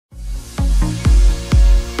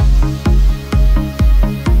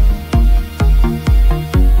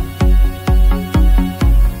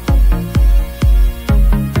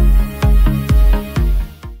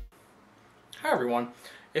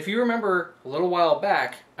If you remember a little while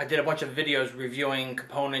back, I did a bunch of videos reviewing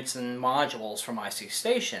components and modules from IC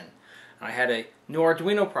Station. I had a new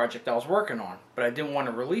Arduino project I was working on, but I didn't want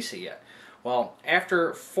to release it yet. Well,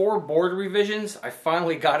 after 4 board revisions, I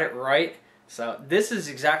finally got it right. So this is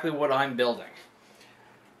exactly what I'm building.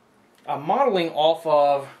 I'm modeling off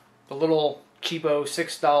of the little cheapo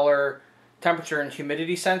 $6 temperature and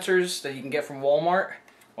humidity sensors that you can get from Walmart.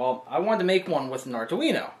 Well, I wanted to make one with an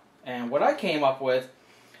Arduino. And what I came up with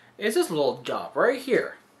is this little job right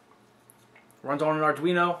here. Runs on an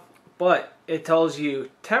Arduino, but it tells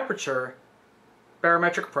you temperature,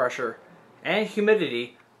 barometric pressure, and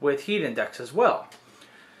humidity with heat index as well.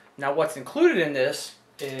 Now what's included in this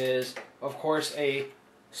is, of course, a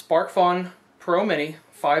SparkFun Pro Mini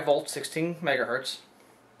 5 volt 16 megahertz,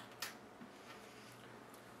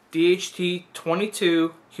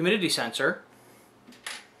 DHT22 humidity sensor,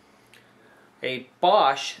 a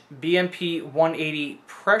Bosch BMP 180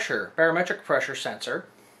 pressure, barometric pressure sensor,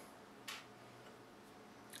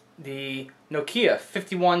 the Nokia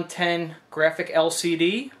 5110 graphic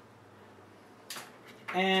LCD,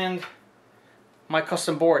 and my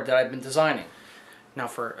custom board that I've been designing. Now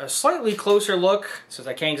for a slightly closer look, since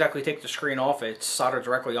I can't exactly take the screen off, it's soldered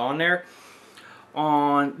directly on there.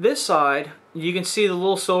 On this side, you can see the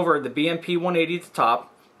little silver, the BMP 180 at the top.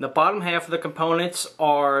 The bottom half of the components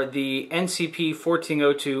are the NCP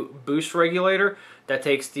 1402 boost regulator that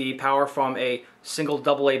takes the power from a single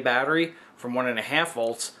AA battery from 1.5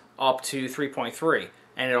 volts up to 3.3,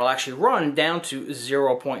 and it'll actually run down to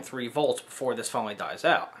 0.3 volts before this finally dies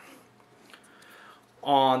out.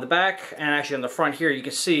 On the back, and actually on the front here, you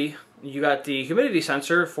can see you got the humidity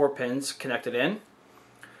sensor, 4 pins connected in.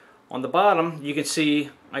 On the bottom, you can see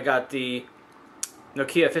I got the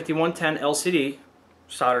Nokia 5110 LCD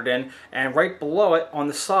soldered in, and right below it on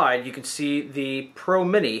the side you can see the Pro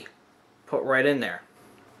Mini put right in there.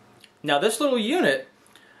 Now this little unit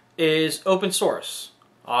is open source.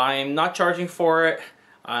 I'm not charging for it.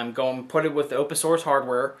 I'm going to put it with the open source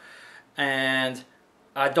hardware, and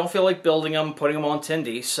I don't feel like building them, putting them on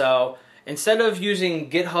Tindy, so instead of using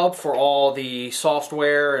GitHub for all the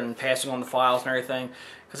software and passing on the files and everything,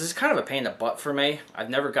 because it's kind of a pain in the butt for me, I've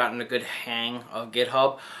never gotten a good hang of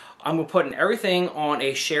GitHub, I'm going to put everything on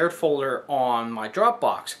a shared folder on my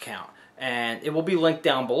Dropbox account, and it will be linked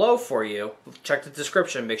down below for you. Check the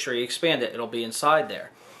description, make sure you expand it, it'll be inside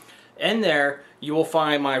there. In there, you will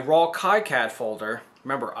find my raw KiCad folder.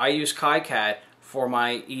 Remember, I use KiCad for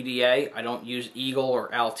my EDA. I don't use Eagle or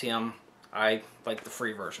Altium. I like the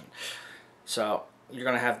free version. So you're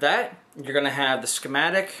going to have that. You're going to have the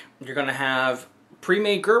schematic. You're going to have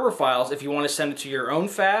pre-made Gerber files if you want to send it to your own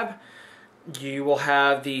fab. You will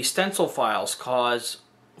have the stencil files, because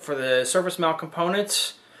for the surface mount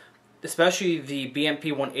components, especially the BMP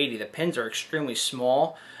 180, the pins are extremely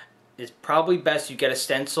small. It's probably best you get a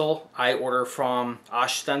stencil. I order from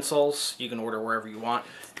Osh Stencils. You can order wherever you want.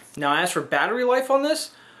 Now as for battery life on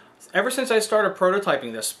this, ever since I started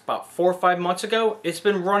prototyping this about 4 or 5 months ago, it's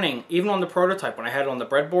been running, even on the prototype when I had it on the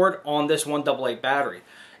breadboard, on this 1AA battery.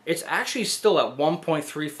 It's actually still at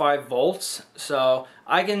 1.35 volts, so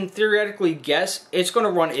I can theoretically guess it's going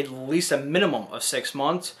to run at least a minimum of 6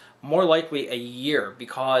 months, more likely a year,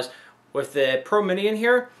 because with the Pro Mini in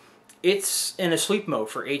here, it's in a sleep mode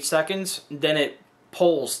for 8 seconds, then it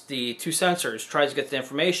pulls the 2 sensors, tries to get the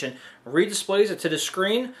information, redisplays it to the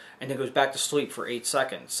screen, and then goes back to sleep for 8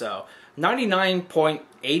 seconds. So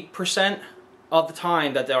 99.8% of the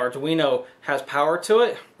time that the Arduino has power to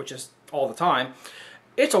it, which is all the time,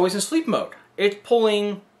 it's always in sleep mode. It's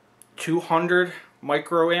pulling 200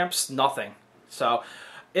 microamps, nothing. So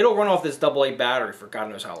it'll run off this AA battery for God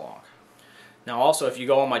knows how long. Now also, if you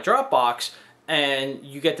go on my Dropbox and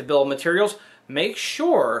you get the bill of materials, make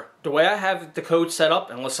sure, the way I have the code set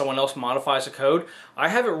up, unless someone else modifies the code, I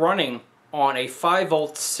have it running on a 5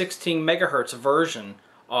 volt 16 megahertz version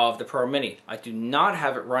of the Pro Mini. I do not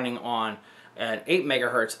have it running on an 8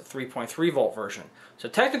 megahertz 3.3 volt version. So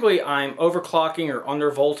technically I'm overclocking or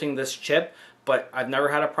undervolting this chip, but I've never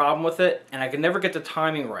had a problem with it, and I can never get the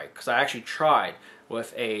timing right, because I actually tried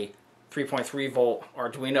with a 3.3 volt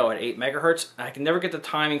Arduino at 8 megahertz, and I can never get the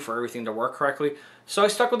timing for everything to work correctly. So I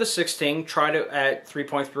stuck with the 16, tried it at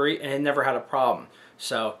 3.3, and it never had a problem.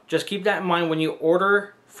 So just keep that in mind when you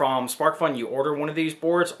order from SparkFun. You order one of these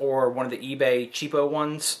boards or one of the eBay cheapo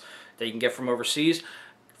ones that you can get from overseas.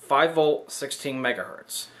 5 volt, 16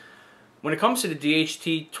 megahertz. When it comes to the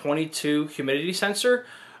DHT22 humidity sensor,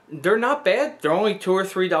 they're not bad. They're only $2 or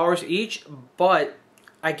 $3 each, but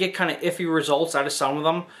I get kind of iffy results out of some of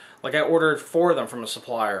them. Like I ordered 4 of them from a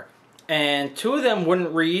supplier, and 2 of them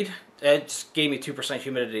wouldn't read. It just gave me 2%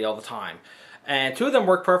 humidity all the time. and 2 of them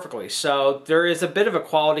work perfectly. So there is a bit of a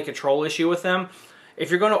quality control issue with them. If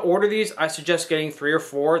you're going to order these, I suggest getting 3 or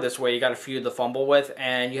 4. This way you got a few to fumble with,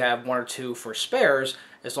 and you have 1 or 2 for spares,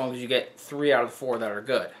 as long as you get 3 out of the 4 that are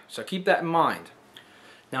good. So keep that in mind.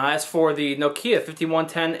 Now as for the Nokia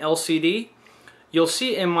 5110 LCD, you'll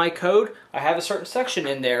see in my code, I have a certain section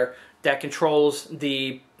in there that controls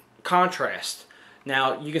the contrast.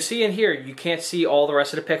 Now you can see in here, you can't see all the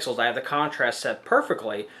rest of the pixels. I have the contrast set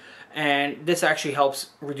perfectly, and this actually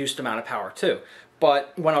helps reduce the amount of power too.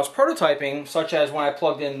 But when I was prototyping, such as when I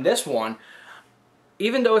plugged in this one,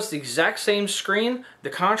 even though it's the exact same screen, the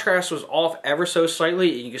contrast was off ever so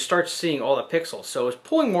slightly, and you can start seeing all the pixels. So it was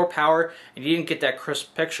pulling more power, and you didn't get that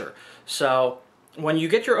crisp picture. So when you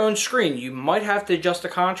get your own screen, you might have to adjust the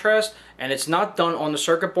contrast, and it's not done on the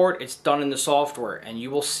circuit board, it's done in the software, and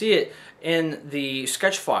you will see it in the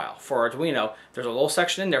sketch file for Arduino. There's a little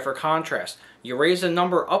section in there for contrast. You raise the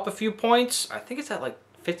number up a few points, I think it's at like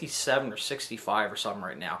 57 or 65 or something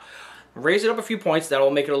right now. Raise it up a few points,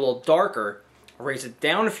 that'll make it a little darker. Raise it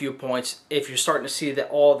down a few points if you're starting to see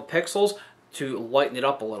all the pixels, to lighten it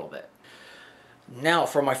up a little bit. Now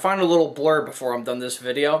for my final little blurb before I'm done this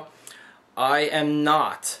video. I am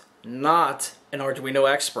not an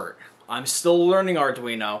Arduino expert. I'm still learning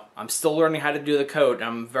Arduino. I'm still learning how to do the code, and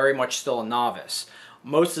I'm very much still a novice.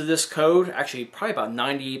 Most of this code, actually probably about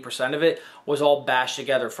 98% of it, was all bashed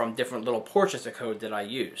together from different little portions of code that I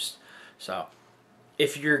used. So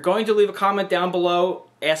if you're going to leave a comment down below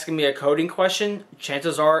asking me a coding question,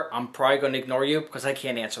 chances are I'm probably going to ignore you because I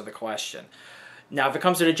can't answer the question. Now if it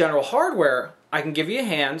comes to the general hardware, I can give you a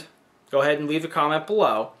hand. Go ahead and leave a comment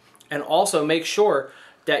below. And also make sure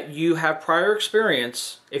that you have prior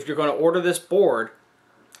experience. If you're going to order this board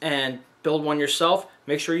and build one yourself,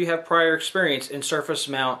 make sure you have prior experience in surface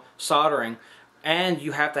mount soldering, and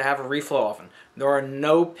you have to have a reflow oven. There are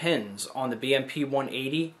no pins on the BMP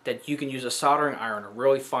 180 that you can use a soldering iron, a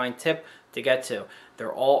really fine tip, to get to.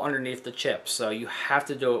 They're all underneath the chip, so you have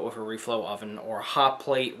to do it with a reflow oven or a hot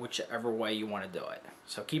plate, whichever way you want to do it.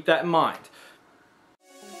 So keep that in mind.